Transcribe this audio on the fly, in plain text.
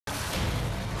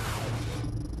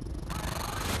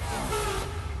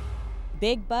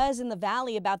Big buzz in the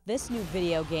Valley about this new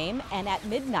video game, and at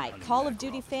midnight, Call of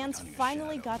Duty fans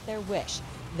finally got their wish.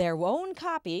 Their own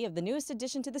copy of the newest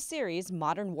addition to the series,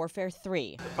 Modern Warfare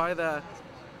 3. Probably the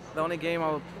only game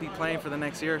I'll be playing for the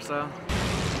next year or so.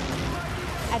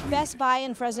 At Best Buy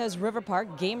in Fresno's River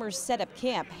Park, gamers set up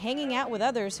camp, hanging out with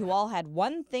others who all had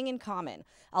one thing in common: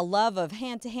 a love of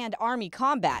hand-to-hand army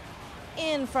combat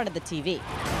in front of the TV.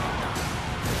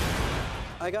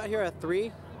 I got here at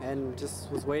 3 and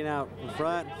just was waiting out in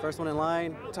front, first one in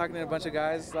line. Talking to a bunch of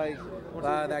guys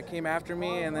that came after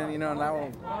me, and then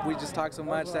now we just talked so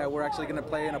much that we're actually going to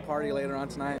play in a party later on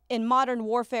tonight. In Modern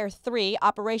Warfare 3,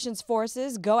 operations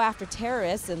forces go after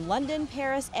terrorists in London,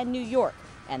 Paris, and New York,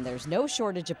 and there's no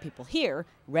shortage of people here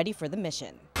ready for the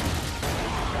mission.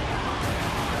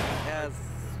 As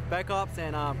Spec Ops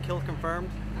and Kill Confirmed,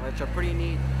 which are pretty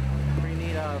neat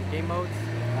game modes.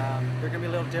 They're going to be a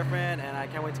little different, and I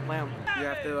can't wait to play them. You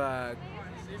have to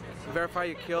verify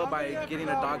your kill by getting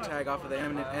a dog tag off of the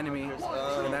enemy,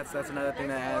 and that's another thing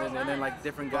that added. And then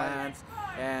different guns,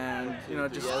 and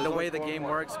just the way the game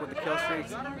works with the kill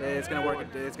streaks, it's going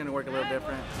to work a little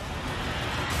different.